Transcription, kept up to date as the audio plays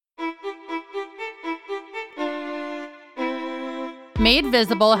Made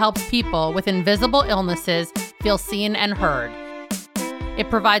Visible helps people with invisible illnesses feel seen and heard.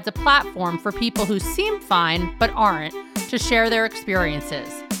 It provides a platform for people who seem fine but aren't to share their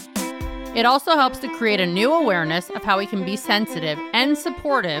experiences. It also helps to create a new awareness of how we can be sensitive and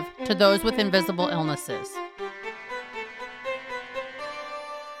supportive to those with invisible illnesses.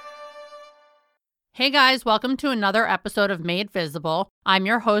 Hey guys, welcome to another episode of Made Visible. I'm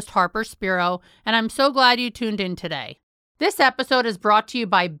your host, Harper Spiro, and I'm so glad you tuned in today. This episode is brought to you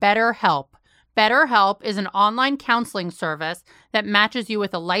by BetterHelp. BetterHelp is an online counseling service that matches you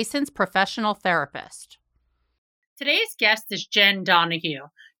with a licensed professional therapist. Today's guest is Jen Donahue.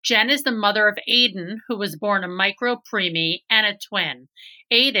 Jen is the mother of Aiden, who was born a micro-preemie and a twin.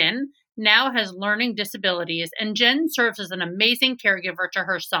 Aiden now has learning disabilities, and Jen serves as an amazing caregiver to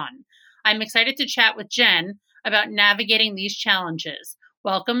her son. I'm excited to chat with Jen about navigating these challenges.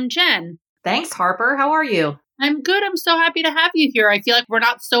 Welcome, Jen. Thanks, Harper. How are you? I'm good. I'm so happy to have you here. I feel like we're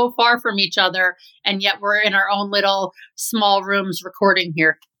not so far from each other, and yet we're in our own little small rooms recording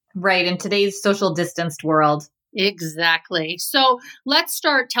here. Right, in today's social distanced world. Exactly. So let's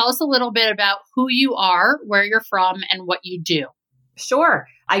start. Tell us a little bit about who you are, where you're from, and what you do. Sure.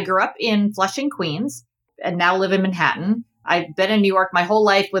 I grew up in Flushing, Queens, and now live in Manhattan. I've been in New York my whole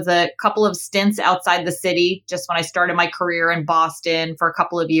life with a couple of stints outside the city, just when I started my career in Boston for a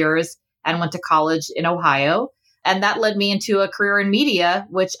couple of years and went to college in Ohio. And that led me into a career in media,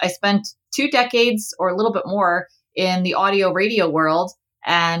 which I spent 2 decades or a little bit more in the audio radio world.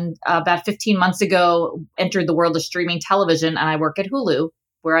 And about 15 months ago, entered the world of streaming television, and I work at Hulu,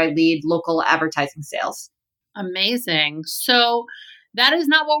 where I lead local advertising sales. Amazing. So that is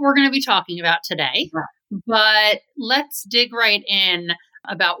not what we're going to be talking about today. Right. But let's dig right in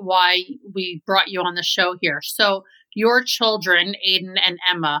about why we brought you on the show here. So your children, Aiden and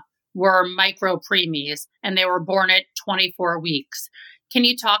Emma, were micro-preemies, and they were born at 24 weeks. Can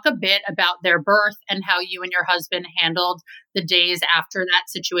you talk a bit about their birth and how you and your husband handled the days after that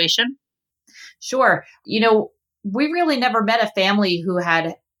situation? Sure. We really never met a family who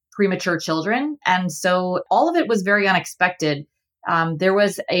had premature children. And so all of it was very unexpected. There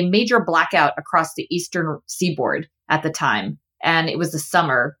was a major blackout across the eastern seaboard at the time, and it was the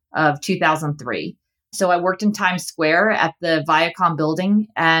summer of 2003. So I worked in Times Square at the Viacom building,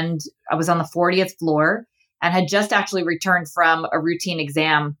 and I was on the 40th floor and had just actually returned from a routine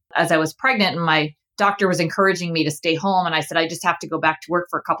exam as I was pregnant, and my doctor was encouraging me to stay home. And I said, I just have to go back to work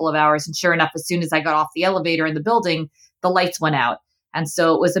for a couple of hours. And sure enough, as soon as I got off the elevator in the building, the lights went out. And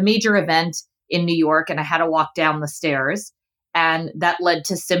so it was a major event in New York, and I had to walk down the stairs. And that led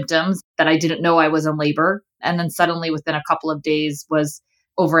to symptoms that I didn't know I was in labor. And then suddenly within a couple of days was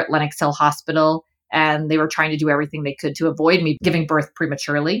over at Lenox Hill Hospital, and they were trying to do everything they could to avoid me giving birth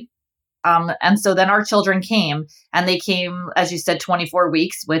prematurely. And so then our children came, and they came, as you said, 24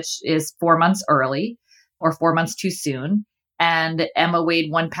 weeks, which is 4 months early or 4 months too soon. And Emma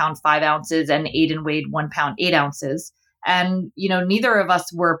weighed 1 pound, 5 ounces, and Aiden weighed 1 pound, 8 ounces. And, neither of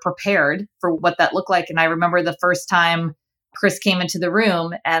us were prepared for what that looked like. And I remember the first time Chris came into the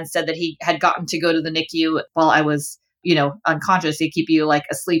room and said that he had gotten to go to the NICU while I was, unconscious. They keep you like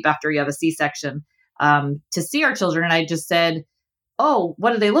asleep after you have a C-section to see our children. And I just said, oh,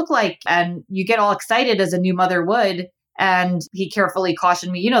 what do they look like? And you get all excited as a new mother would. And he carefully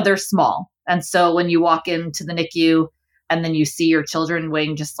cautioned me, they're small. And so when you walk into the NICU and then you see your children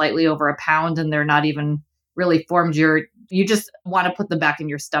weighing just slightly over a pound and they're not even really formed, you just want to put them back in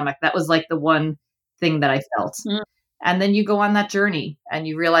your stomach. That was like the one thing that I felt. Mm. And then you go on that journey and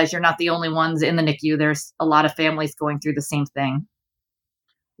you realize you're not the only ones in the NICU. There's a lot of families going through the same thing.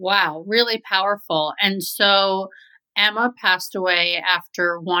 Wow, really powerful. And so Emma passed away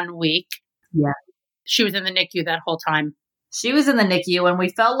after 1 week. Yeah. She was in the NICU that whole time. She was in the NICU, and we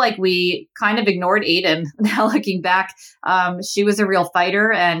felt like we kind of ignored Aiden. Now looking back, she was a real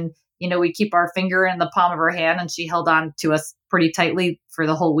fighter, and we keep our finger in the palm of her hand, and she held on to us pretty tightly for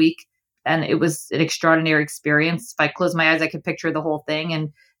the whole week. And it was an extraordinary experience. If I close my eyes, I could picture the whole thing, and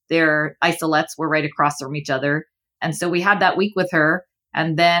their isolates were right across from each other. And so we had that week with her.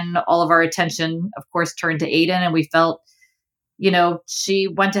 And then all of our attention, of course, turned to Aiden, and we felt, she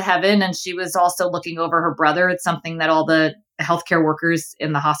went to heaven, and she was also looking over her brother. It's something that all the healthcare workers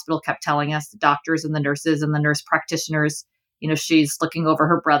in the hospital kept telling us, the doctors and the nurses and the nurse practitioners, she's looking over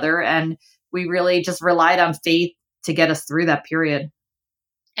her brother. And we really just relied on faith to get us through that period.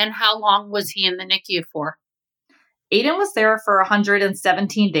 And how long was he in the NICU for? Aiden was there for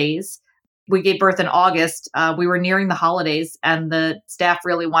 117 days. We gave birth in August. We were nearing the holidays, and the staff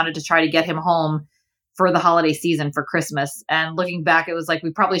really wanted to try to get him home for the holiday season for Christmas. And looking back, it was like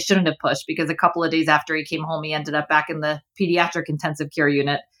we probably shouldn't have pushed because a couple of days after he came home, he ended up back in the pediatric intensive care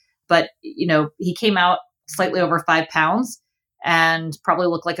unit. But, he came out slightly over 5 pounds and probably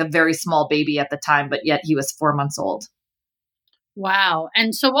looked like a very small baby at the time, but yet he was 4 months old. Wow.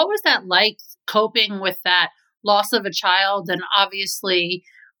 And so what was that like coping with that loss of a child and obviously,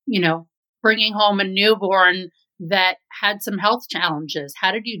 bringing home a newborn that had some health challenges?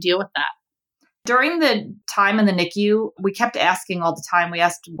 How did you deal with that? During the time in the NICU, we kept asking all the time. We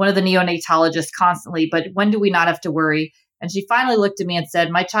asked one of the neonatologists constantly, but when do we not have to worry? And she finally looked at me and said,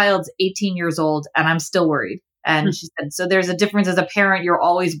 my child's 18 years old and I'm still worried. And she said, so there's a difference as a parent, you're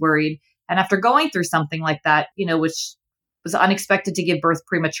always worried. And after going through something like that, which was unexpected to give birth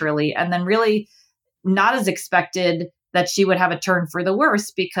prematurely, and then really not as expected that she would have a turn for the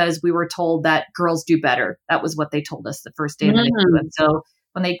worse because we were told that girls do better. That was what they told us the first day in the NICU. And so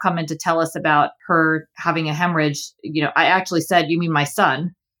when they come in to tell us about her having a hemorrhage, I actually said, you mean my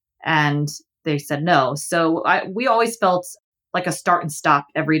son? And they said no. So we always felt like a start and stop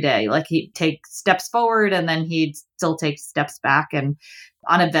every day. Like he'd take steps forward and then he'd still take steps back and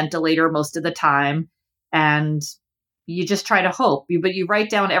on a ventilator most of the time. And you just try to hope, but you write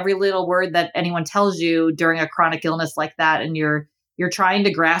down every little word that anyone tells you during a chronic illness like that. And you're trying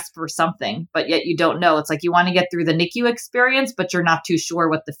to grasp for something, but yet you don't know. It's like you want to get through the NICU experience, but you're not too sure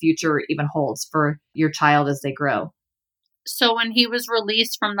what the future even holds for your child as they grow. So when he was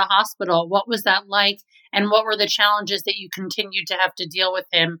released from the hospital, what was that like? And what were the challenges that you continued to have to deal with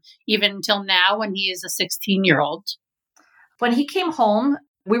him even until now when he is a 16-year-old? When he came home,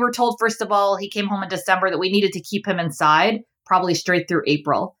 we were told, first of all, he came home in December that we needed to keep him inside, probably straight through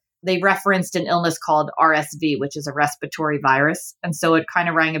April. They referenced an illness called RSV, which is a respiratory virus. And so it kind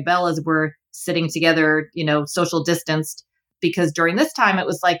of rang a bell as we're sitting together, social distanced, because during this time, it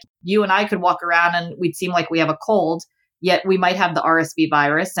was like you and I could walk around and we'd seem like we have a cold, yet we might have the RSV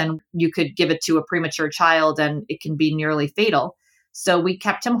virus and you could give it to a premature child and it can be nearly fatal. So we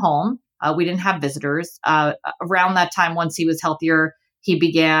kept him home. We didn't have visitors. Around that time, once he was healthier, he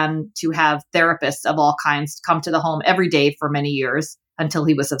began to have therapists of all kinds come to the home every day for many years until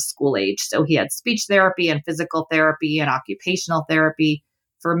he was of school age. So he had speech therapy and physical therapy and occupational therapy.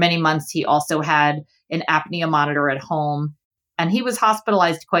 For many months, he also had an apnea monitor at home. And he was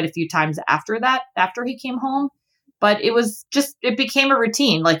hospitalized quite a few times after that, after he came home. But it became a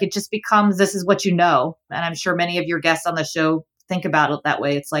routine. Like it just becomes, this is what you know. And I'm sure many of your guests on the show think about it that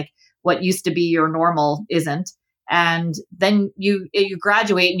way. It's like what used to be your normal isn't. And then you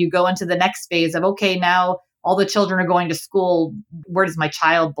graduate and you go into the next phase of, okay, now all the children are going to school. Where does my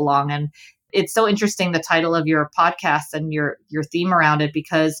child belong? And it's so interesting, the title of your podcast and your theme around it,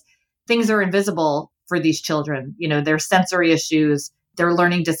 because things are invisible for these children. Their sensory issues, their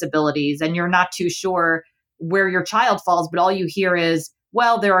learning disabilities, and you're not too sure where your child falls, but all you hear is,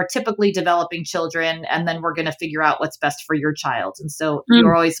 well, there are typically developing children, and then we're going to figure out what's best for your child. And so you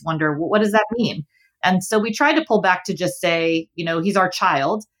always wonder, well, what does that mean? And so we try to pull back to just say, he's our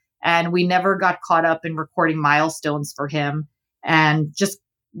child, and we never got caught up in recording milestones for him. And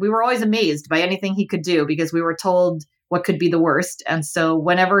we were always amazed by anything he could do because we were told what could be the worst. And so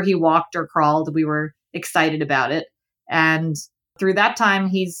whenever he walked or crawled, we were excited about it. And through that time,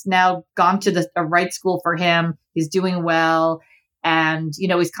 he's now gone to a right school for him. He's doing well. And,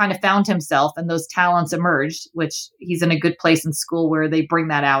 he's kind of found himself and those talents emerged, which he's in a good place in school where they bring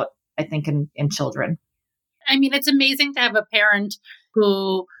that out, I think, in children. I mean, it's amazing to have a parent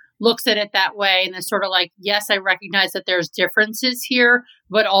who looks at it that way and is sort of like, yes, I recognize that there's differences here,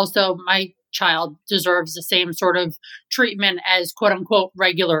 but also my child deserves the same sort of treatment as quote unquote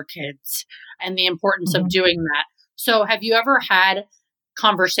regular kids and the importance of doing that. So have you ever had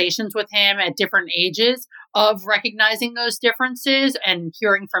conversations with him at different ages of recognizing those differences and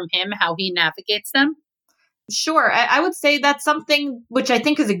hearing from him how he navigates them? Sure. I would say that's something which I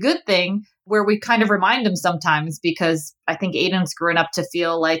think is a good thing, where we kind of remind him sometimes, because I think Aiden's grown up to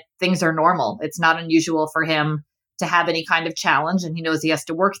feel like things are normal. It's not unusual for him to have any kind of challenge, and he knows he has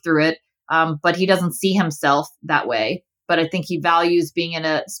to work through it, but he doesn't see himself that way. But I think he values being in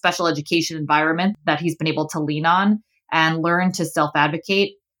a special education environment that he's been able to lean on and learn to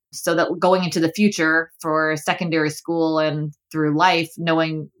self-advocate, so that going into the future for secondary school and through life,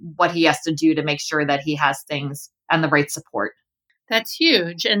 knowing what he has to do to make sure that he has things and the right support. That's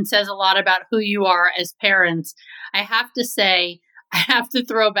huge and says a lot about who you are as parents. I have to say, I have to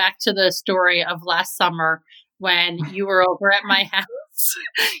throw back to the story of last summer when you were over at my house.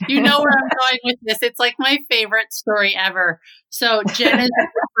 You know where I'm going with this. It's like my favorite story ever. So Jen is a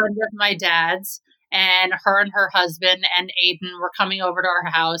friend of my dad's, and her husband and Aiden were coming over to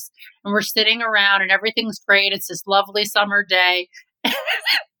our house, and we're sitting around and everything's great. It's this lovely summer day.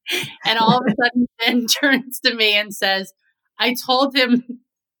 And all of a sudden, Ben turns to me and says, I told him.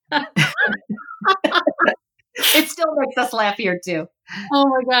 It still makes us laugh here too. Oh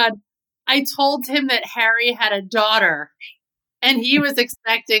my God. I told him that Harry had a daughter and he was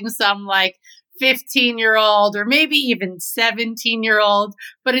expecting some like 15-year-old or maybe even 17-year-old,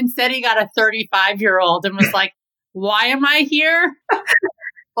 but instead he got a 35-year-old and was like, why am I here?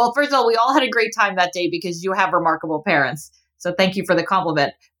 Well, first of all, we all had a great time that day because you have remarkable parents. So thank you for the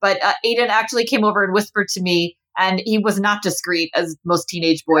compliment. But Aiden actually came over and whispered to me, and he was not discreet as most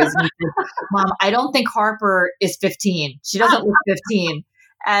teenage boys. And he said, Mom, I don't think Harper is 15. She doesn't look 15.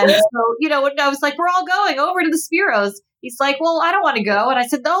 And so, I was like, we're all going over to the Spiros. He's like, well, I don't want to go. And I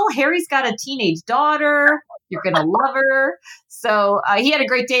said, no, Harry's got a teenage daughter. You're going to love her. So he had a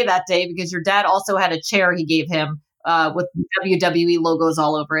great day that day because your dad also had a chair he gave him with WWE logos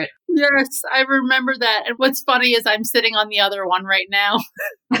all over it. Yes, I remember that. And what's funny is I'm sitting on the other one right now.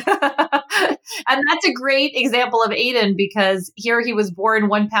 And that's a great example of Aiden because here he was born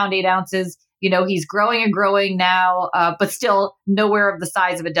 1 pound, 8 ounces. He's growing and growing now, but still nowhere of the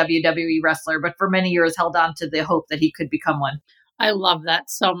size of a WWE wrestler. But for many years held on to the hope that he could become one. I love that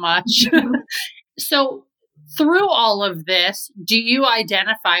so much. So through all of this, do you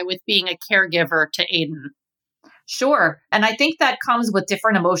identify with being a caregiver to Aiden? Sure. And I think that comes with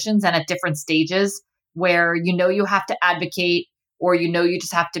different emotions and at different stages where you have to advocate or you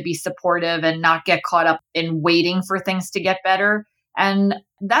just have to be supportive and not get caught up in waiting for things to get better. And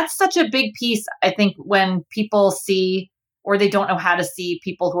that's such a big piece, I think, when people see or they don't know how to see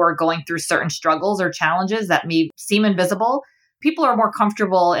people who are going through certain struggles or challenges that may seem invisible. People are more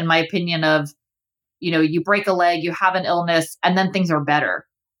comfortable, in my opinion, of, you break a leg, you have an illness, and then things are better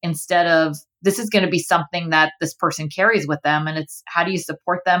instead of this is going to be something that this person carries with them. And it's how do you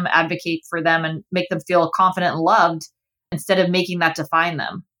support them, advocate for them, and make them feel confident and loved instead of making that define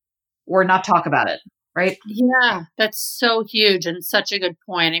them or not talk about it. Right? Yeah, that's so huge and such a good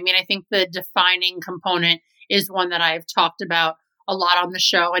point. I mean, I think the defining component is one that I've talked about a lot on the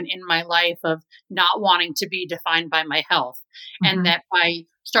show and in my life of not wanting to be defined by my health. Mm-hmm. And that by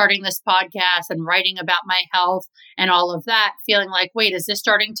starting this podcast and writing about my health and all of that, feeling like, wait, is this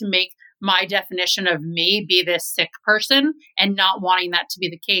starting to make my definition of me be this sick person and not wanting that to be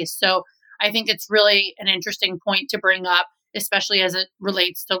the case? So I think it's really an interesting point to bring up, especially as it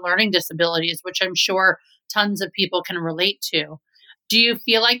relates to learning disabilities, which I'm sure tons of people can relate to. Do you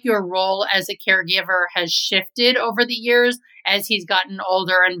feel like your role as a caregiver has shifted over the years as he's gotten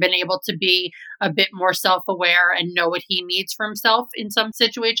older and been able to be a bit more self-aware and know what he needs for himself in some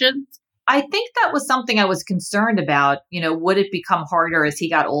situations? I think that was something I was concerned about. Would it become harder as he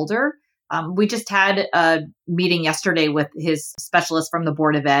got older? We just had a meeting yesterday with his specialist from the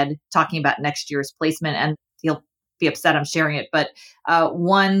Board of Ed talking about next year's placement, and he'll be upset I'm sharing it. But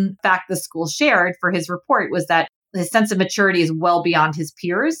one fact the school shared for his report was that his sense of maturity is well beyond his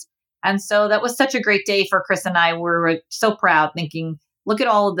peers. And so that was such a great day for Chris and I. We were so proud thinking, look at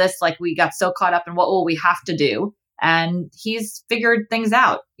all of this. Like we got so caught up in what will we have to do. And he's figured things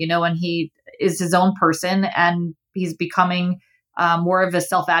out, and he is his own person and he's becoming more of a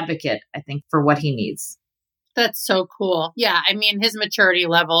self-advocate, I think, for what he needs. That's so cool. Yeah. I mean, his maturity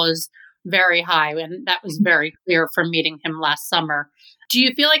level is very high. And that was very clear from meeting him last summer. Do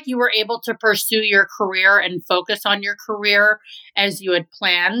you feel like you were able to pursue your career and focus on your career as you had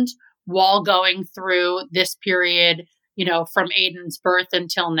planned while going through this period, from Aiden's birth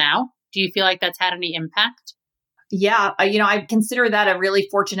until now? Do you feel like that's had any impact? Yeah. I consider that a really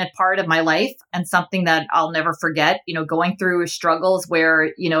fortunate part of my life and something that I'll never forget, going through struggles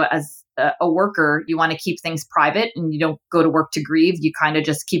where, as a worker, you want to keep things private and you don't go to work to grieve. You kind of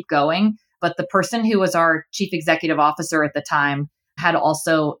just keep going. But the person who was our chief executive officer at the time had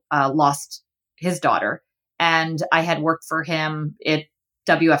also lost his daughter. And I had worked for him at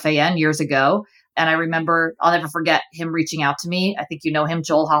WFAN years ago. And I remember, I'll never forget him reaching out to me. I think you know him,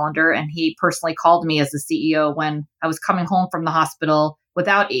 Joel Hollander. And he personally called me as the CEO when I was coming home from the hospital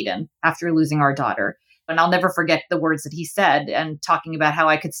without Aiden after losing our daughter. And I'll never forget the words that he said and talking about how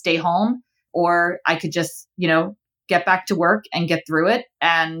I could stay home or I could just, get back to work and get through it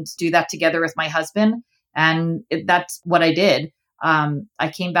and do that together with my husband. And that's what I did.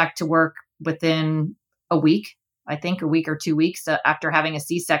 I came back to work within a week or 2 weeks after having a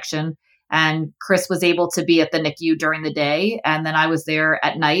C-section. And Chris was able to be at the NICU during the day. And then I was there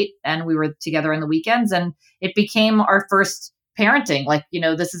at night and we were together on the weekends. And it became our first parenting. Like,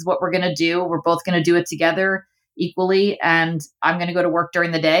 this is what we're going to do. We're both going to do it together. equally. And I'm going to go to work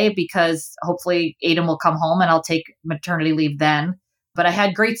during the day because hopefully Aiden will come home and I'll take maternity leave then. But I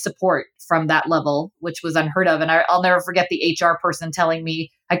had great support from that level, which was unheard of. And I'll never forget the HR person telling me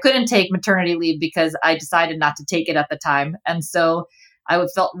I couldn't take maternity leave because I decided not to take it at the time. And so I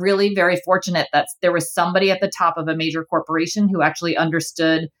felt really very fortunate that there was somebody at the top of a major corporation who actually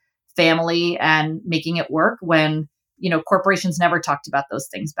understood family and making it work when, corporations never talked about those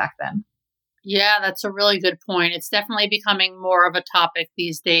things back then. Yeah, that's a really good point. It's definitely becoming more of a topic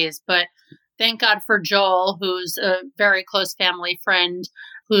these days, but thank God for Joel, who's a very close family friend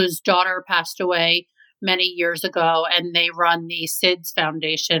whose daughter passed away many years ago, and they run the SIDS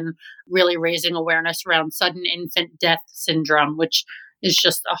Foundation, really raising awareness around sudden infant death syndrome, which is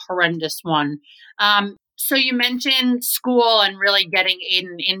just a horrendous one. So you mentioned school and really getting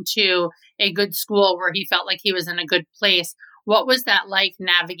Aiden into a good school where he felt like he was in a good place. What was that like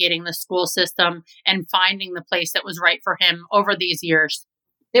navigating the school system and finding the place that was right for him over these years?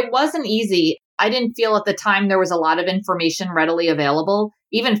 It wasn't easy. I didn't feel at the time there was a lot of information readily available,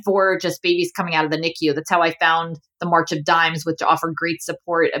 even for just babies coming out of the NICU. That's how I found the March of Dimes, which offered great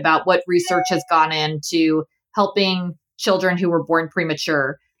support about what research has gone into helping children who were born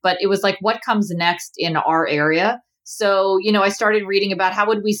premature. But it was like, what comes next in our area? So, I started reading about how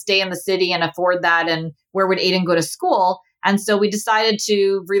would we stay in the city and afford that, and where would Aiden go to school? And so we decided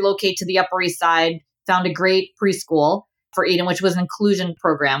to relocate to the Upper East Side, found a great preschool for Aiden, which was an inclusion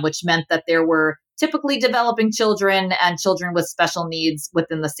program, which meant that there were typically developing children and children with special needs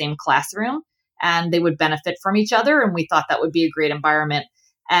within the same classroom, and they would benefit from each other. And we thought that would be a great environment.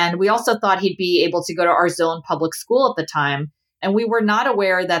 And we also thought he'd be able to go to our zone public school at the time. And we were not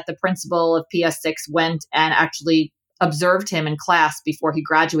aware that the principal of PS6 went and actually observed him in class before he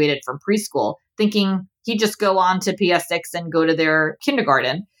graduated from preschool, thinking he'd just go on to PS6 and go to their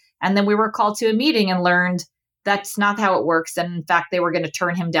kindergarten. And then we were called to a meeting and learned that's not how it works. And in fact, they were going to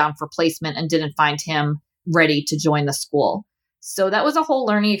turn him down for placement and didn't find him ready to join the school. So that was a whole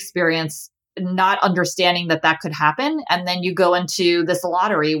learning experience, not understanding that could happen. And then you go into this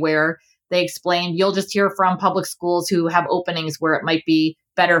lottery where they explained you'll just hear from public schools who have openings where it might be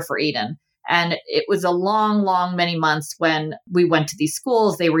better for Aiden. And it was a long, many months when we went to these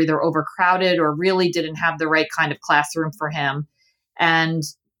schools. They were either overcrowded or really didn't have the right kind of classroom for him, and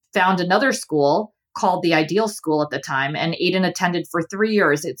found another school called the Ideal School at the time. And Aiden attended for 3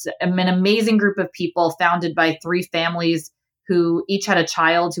 years. It's an amazing group of people founded by 3 families who each had a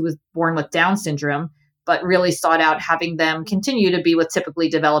child who was born with Down syndrome, but really sought out having them continue to be with typically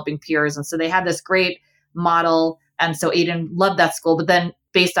developing peers. And so they had this great model. And so Aiden loved that school. But then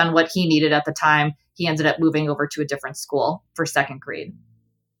based on what he needed at the time, he ended up moving over to a different school for 2nd grade.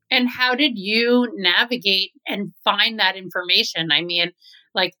 And how did you navigate and find that information? I mean,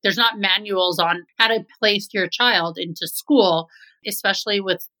 like, there's not manuals on how to place your child into school, especially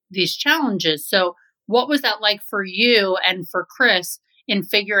with these challenges. So what was that like for you and for Chris in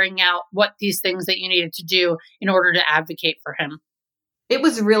figuring out what these things that you needed to do in order to advocate for him? It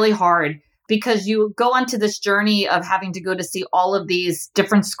was really hard because you go onto this journey of having to go to see all of these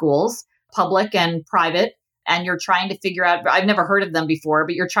different schools, public and private, and you're trying to figure out, I've never heard of them before,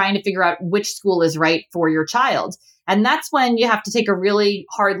 but you're trying to figure out which school is right for your child. And that's when you have to take a really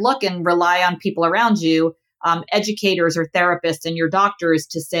hard look and rely on people around you, educators or therapists and your doctors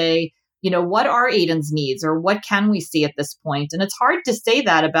to say, what are Aiden's needs, or what can we see at this point? And it's hard to say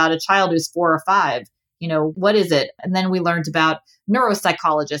that about a child who's 4 or 5. What is it? And then we learned about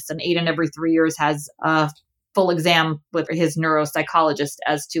neuropsychologists, and Aiden every 3 years has a full exam with his neuropsychologist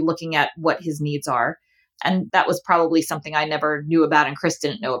as to looking at what his needs are. And that was probably something I never knew about and Chris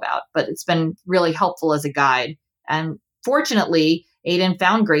didn't know about, but it's been really helpful as a guide. And fortunately, Aiden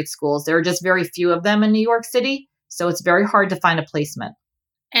found great schools. There are just very few of them in New York City, so it's very hard to find a placement.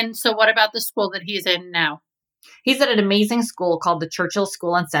 And so what about the school that he's in now? He's at an amazing school called the Churchill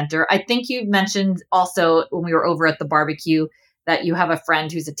School and Center. I think you mentioned also when we were over at the barbecue that you have a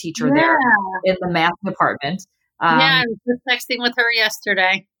friend who's a teacher there in the math department. I was just texting with her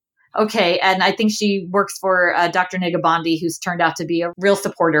yesterday. Okay. And I think she works for Dr. Nigabandi, who's turned out to be a real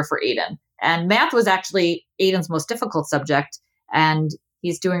supporter for Aiden. And math was actually Aiden's most difficult subject. And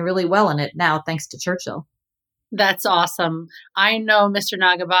he's doing really well in it now, thanks to Churchill. That's awesome. I know Mr.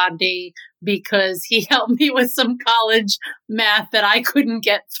 Nagabandi because he helped me with some college math that I couldn't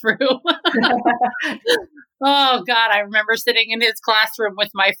get through. Oh, God. I remember sitting in his classroom with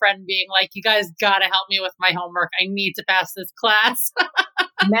my friend being like, you guys got to help me with my homework. I need to pass this class.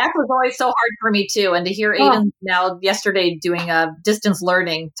 Math was always so hard for me, too. And to hear Aiden now yesterday doing distance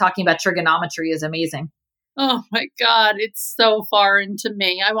learning, talking about trigonometry is amazing. Oh my God, it's so foreign to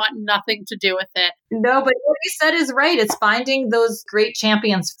me. I want nothing to do with it. No, but what you said is right. It's finding those great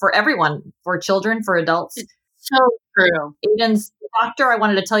champions for everyone, for children, for adults. It's so true. Aiden's doctor, I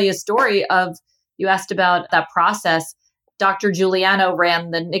wanted to tell you a story of, you asked about that process. Dr. Giuliano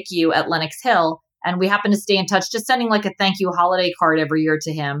ran the NICU at Lenox Hill, and we happened to stay in touch, just sending like a thank you holiday card every year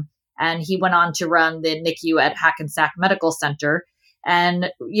to him. And he went on to run the NICU at Hackensack Medical Center.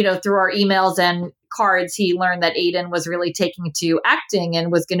 And, through our emails and cards, he learned that Aiden was really taking to acting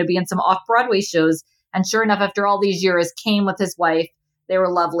and was going to be in some off-Broadway shows. And sure enough, after all these years, came with his wife. They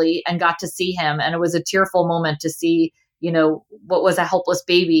were lovely and got to see him. And it was a tearful moment to see, what was a helpless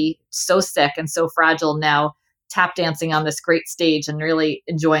baby, so sick and so fragile, now tap dancing on this great stage and really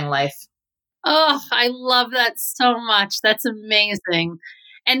enjoying life. Oh, I love that so much. That's amazing.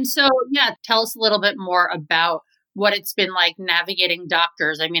 And so, tell us a little bit more about what it's been like navigating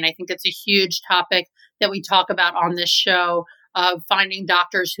doctors. I mean, I think it's a huge topic that we talk about on this show, of finding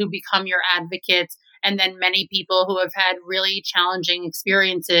doctors who become your advocates, and then many people who have had really challenging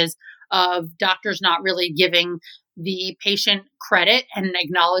experiences of doctors not really giving the patient credit and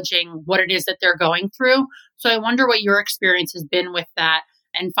acknowledging what it is that they're going through. So I wonder what your experience has been with that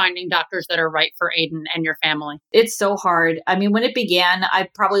and finding doctors that are right for Aiden and your family. It's so hard. I mean, when it began, I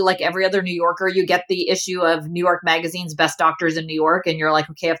probably, like every other New Yorker, you get the issue of New York Magazine's Best Doctors in New York, and you're like,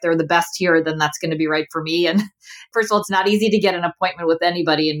 okay, if they're the best here, then that's going to be right for me. And first of all, it's not easy to get an appointment with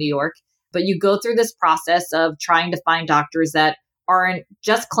anybody in New York, but you go through this process of trying to find doctors that aren't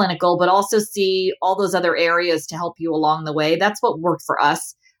just clinical, but also see all those other areas to help you along the way. That's what worked for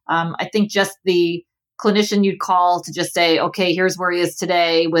us. I think just the clinician you'd call to just say, okay, here's where he is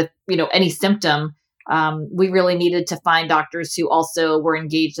today with, any symptom. We really needed to find doctors who also were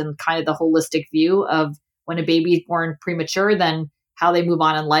engaged in kind of the holistic view of when a baby is born premature, then how they move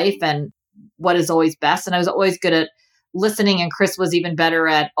on in life and what is always best. And I was always good at listening, and Chris was even better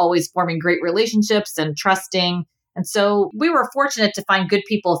at always forming great relationships and trusting. And so we were fortunate to find good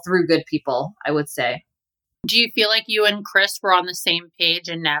people through good people, I would say. Do you feel like you and Chris were on the same page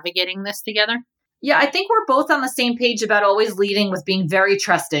in navigating this together? Yeah, I think we're both on the same page about always leading with being very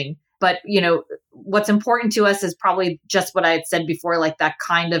trusting. But, what's important to us is probably just what I had said before, like that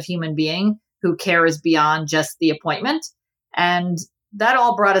kind of human being who cares beyond just the appointment. And that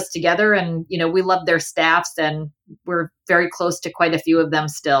all brought us together. And, we love their staffs, and we're very close to quite a few of them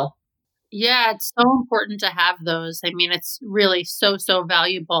still. Yeah, it's so important to have those. I mean, it's really so, so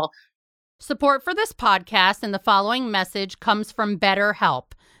valuable. Support for this podcast and the following message comes from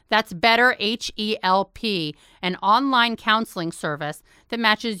BetterHelp. That's Better, H-E-L-P, an online counseling service that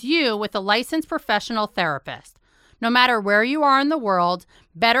matches you with a licensed professional therapist. No matter where you are in the world,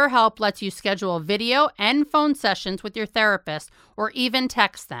 BetterHelp lets you schedule video and phone sessions with your therapist or even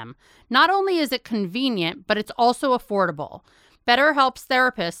text them. Not only is it convenient, but it's also affordable. BetterHelp's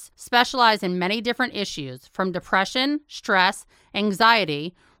therapists specialize in many different issues, from depression, stress,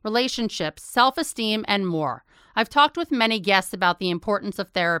 anxiety, relationships, self-esteem, and more. I've talked with many guests about the importance of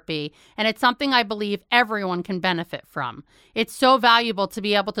therapy, and it's something I believe everyone can benefit from. It's so valuable to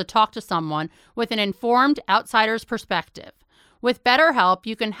be able to talk to someone with an informed outsider's perspective. With BetterHelp,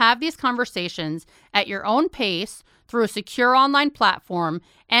 you can have these conversations at your own pace through a secure online platform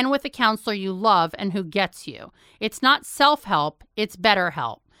and with a counselor you love and who gets you. It's not self-help, it's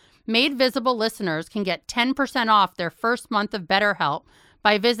BetterHelp. Made Visible listeners can get 10% off their first month of BetterHelp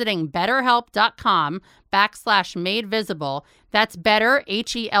by visiting betterhelp.com/madevisible. That's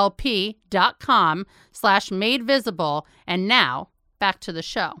betterhelp.com/madevisible. And now, back to the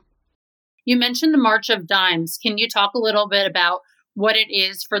show. You mentioned the March of Dimes. Can you talk a little bit about what it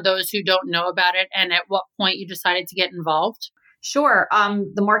is for those who don't know about it and at what point you decided to get involved? Sure.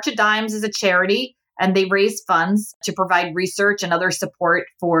 The March of Dimes is a charity, and they raise funds to provide research and other support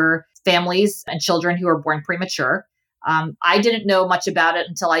for families and children who are born premature. I didn't know much about it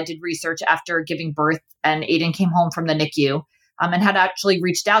until I did research after giving birth, and Aiden came home from the NICU, and had actually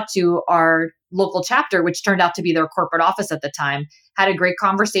reached out to our local chapter, which turned out to be their corporate office at the time, had a great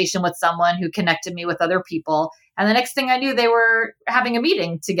conversation with someone who connected me with other people. And the next thing I knew, they were having a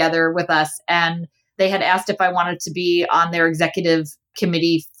meeting together with us, and they had asked if I wanted to be on their executive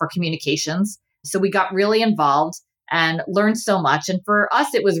committee for communications. So we got really involved and learned so much. And for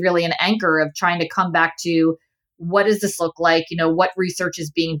us, it was really an anchor of trying to come back to, what does this look like? What research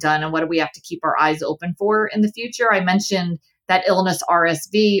is being done, and what do we have to keep our eyes open for in the future? I mentioned that illness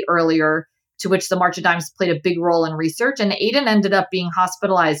RSV earlier, to which the March of Dimes played a big role in research. And Aiden ended up being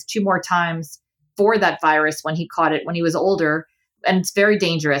hospitalized 2 more times for that virus when he caught it when he was older. And it's very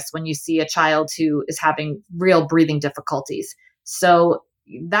dangerous when you see a child who is having real breathing difficulties. So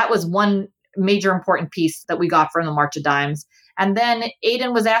that was one major important piece that we got from the March of Dimes. And then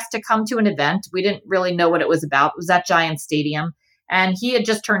Aiden was asked to come to an event. We didn't really know what it was about. It was at Giant Stadium. And he had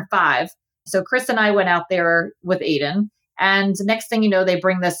just turned 5. So Chris and I went out there with Aiden. And next thing you know, they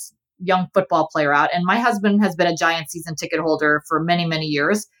bring this young football player out. And my husband has been a Giant season ticket holder for many, many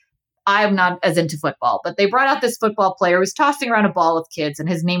years. I'm not as into football, but they brought out this football player who was tossing around a ball with kids, and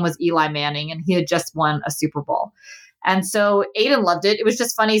his name was Eli Manning, and he had just won a Super Bowl. And so Aiden loved it. It was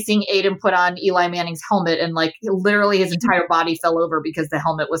just funny seeing Aiden put on Eli Manning's helmet, and like literally his entire body fell over because the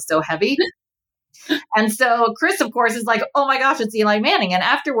helmet was so heavy. And so Chris, of course, is like, oh my gosh, it's Eli Manning. And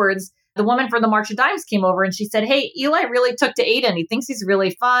afterwards, the woman from the March of Dimes came over and she said, hey, Eli really took to Aiden. He thinks he's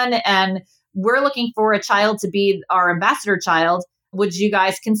really fun. And we're looking for a child to be our ambassador child. Would you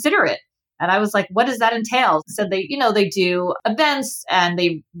guys consider it? And I was like, what does that entail? So they do events and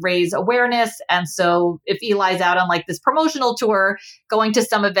they raise awareness. And so if Eli's out on like this promotional tour, going to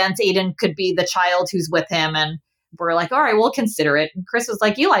some events, Aiden could be the child who's with him. And we're like, all right, we'll consider it. And Chris was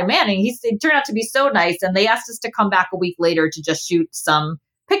like, Eli Manning, he turned out to be so nice. And they asked us to come back a week later to just shoot some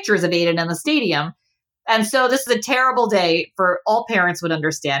pictures of Aiden in the stadium. And so this is a terrible day for all parents would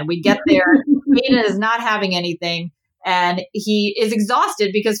understand. We get there, Aiden is not having anything. And he is exhausted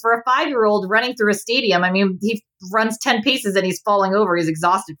because for a 5-year-old running through a stadium, I mean, he runs 10 paces and he's falling over. He's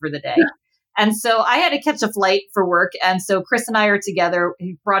exhausted for the day. Yeah. And so I had to catch a flight for work. And so Chris and I are together.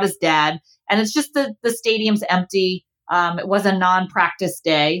 He brought his dad. And it's just the stadium's empty. It was a non-practice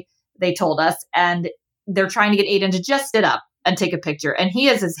day, they told us. And they're trying to get Aiden to just sit up and take a picture. And he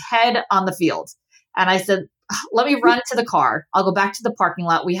has his head on the field. And I said, let me run to the car. I'll go back to the parking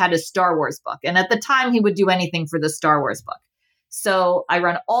lot. We had a Star Wars book. And at the time, he would do anything for the Star Wars book. So I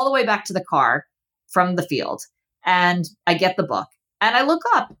run all the way back to the car from the field and I get the book. And I look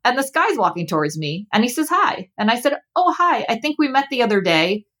up and this guy's walking towards me and he says, hi. And I said, oh, hi. I think we met the other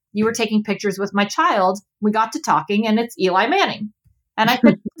day. You were taking pictures with my child. We got to talking and it's Eli Manning. And I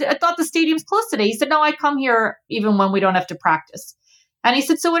said, I thought the stadium's close today. He said, no, I come here even when we don't have to practice. And he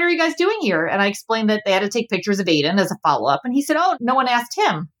said, so what are you guys doing here? And I explained that they had to take pictures of Aiden as a follow-up. And he said, oh, no one asked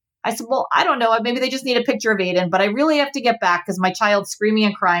him. I said, well, I don't know. Maybe they just need a picture of Aiden, but I really have to get back because my child's screaming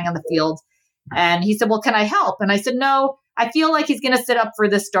and crying on the field. And he said, well, can I help? And I said, no, I feel like he's going to sit up for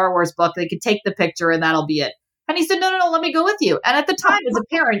this Star Wars book. They could take the picture and that'll be it. And he said, no, let me go with you. And at the time, as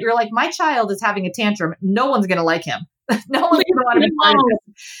a parent, you're like, my child is having a tantrum. No one's going to like him. No one's going to want to be part of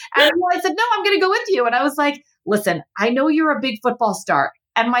this. And I said, no, I'm going to go with you. And I was like, listen, I know you're a big football star.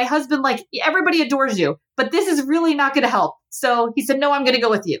 And my husband, like, everybody adores you, but this is really not going to help. So he said, no, I'm going to go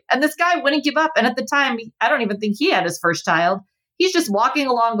with you. And this guy wouldn't give up. And at the time, I don't even think he had his first child. He's just walking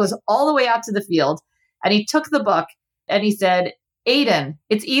along, goes all the way out to the field. And he took the book and he said, Aiden,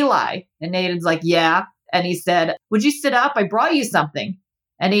 it's Eli. And Aiden's like, yeah. And he said, would you sit up? I brought you something.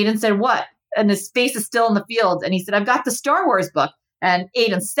 And Aiden said, what? And his face is still in the field. And he said, I've got the Star Wars book. And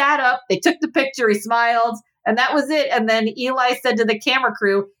Aiden sat up. They took the picture. He smiled. And that was it. And then Eli said to the camera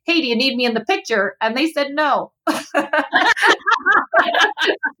crew, hey, do you need me in the picture? And they said no. But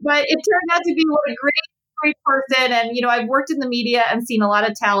it turned out to be a great person. And, I've worked in the media and seen a lot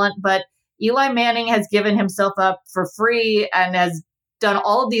of talent, but Eli Manning has given himself up for free and has done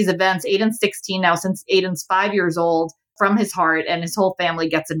all of these events. Aiden's 16 now, since Aiden's 5 years old, from his heart, and his whole family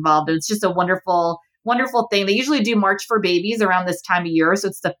gets involved. And it's just a wonderful thing. They usually do March for Babies around this time of year. So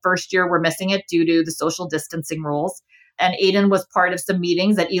it's the first year we're missing it due to the social distancing rules. And Aiden was part of some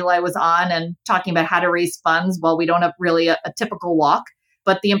meetings that Eli was on and talking about how to raise funds. Well, we don't have really a typical walk,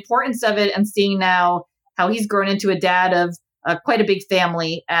 but the importance of it and seeing now how he's grown into a dad of quite a big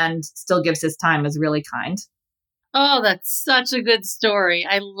family and still gives his time is really kind. Oh, that's such a good story.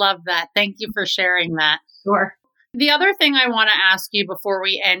 I love that. Thank you for sharing that. Sure. The other thing I want to ask you before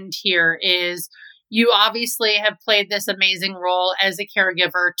we end here is, you obviously have played this amazing role as a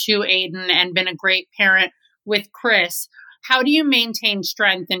caregiver to Aiden and been a great parent with Chris. How do you maintain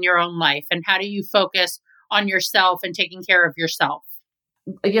strength in your own life? And how do you focus on yourself and taking care of yourself?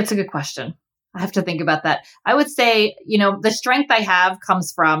 It's a good question. I have to think about that. I would say, the strength I have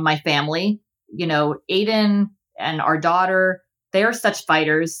comes from my family. Aiden and our daughter, they're such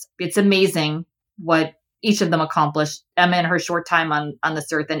fighters. It's amazing what each of them accomplished. Emma in her short time on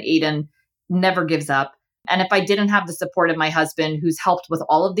this earth, and Aiden never gives up. And if I didn't have the support of my husband, who's helped with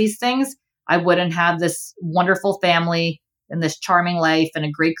all of these things, I wouldn't have this wonderful family and this charming life and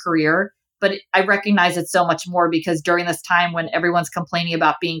a great career. But I recognize it so much more because during this time when everyone's complaining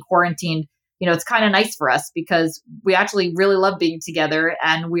about being quarantined, it's kind of nice for us because we actually really love being together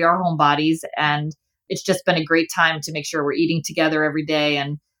and we are homebodies. And it's just been a great time to make sure we're eating together every day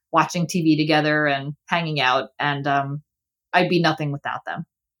and watching TV together and hanging out. And I'd be nothing without them.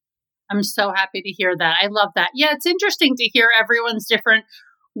 I'm so happy to hear that. I love that. Yeah, it's interesting to hear everyone's different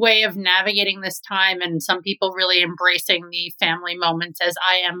way of navigating this time, and some people really embracing the family moments, as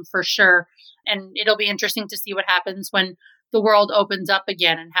I am for sure. And it'll be interesting to see what happens when the world opens up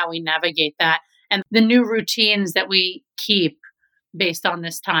again and how we navigate that and the new routines that we keep based on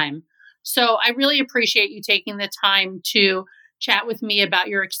this time. So I really appreciate you taking the time to chat with me about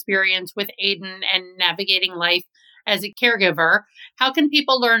your experience with Aiden and navigating life as a caregiver. How can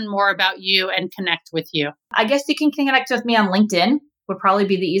people learn more about you and connect with you? I guess you can connect with me on LinkedIn, would probably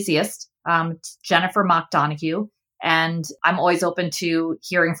be the easiest. It's Jennifer Mock Donohue. And I'm always open to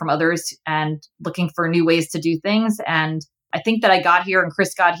hearing from others and looking for new ways to do things. And I think that I got here and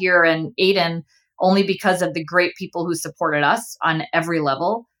Chris got here and Aiden only because of the great people who supported us on every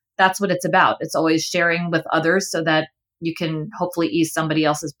level. That's what it's about. It's always sharing with others so that you can hopefully ease somebody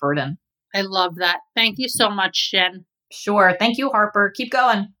else's burden. I love that. Thank you so much, Jen. Sure. Thank you, Harper. Keep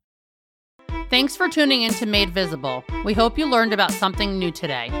going. Thanks for tuning in to Made Visible. We hope you learned about something new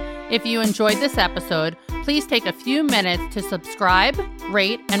today. If you enjoyed this episode, please take a few minutes to subscribe,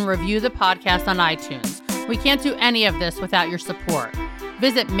 rate, and review the podcast on iTunes. We can't do any of this without your support.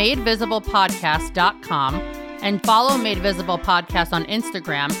 Visit madevisiblepodcast.com and follow Made Visible Podcast on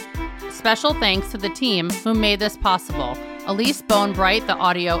Instagram. Special thanks to the team who made this possible. Elise Bonebright, the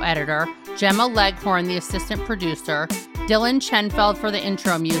audio editor, Gemma Leghorn, the assistant producer, Dylan Chenfeld for the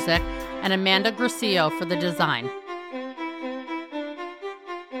intro music, and Amanda Gracio for the design.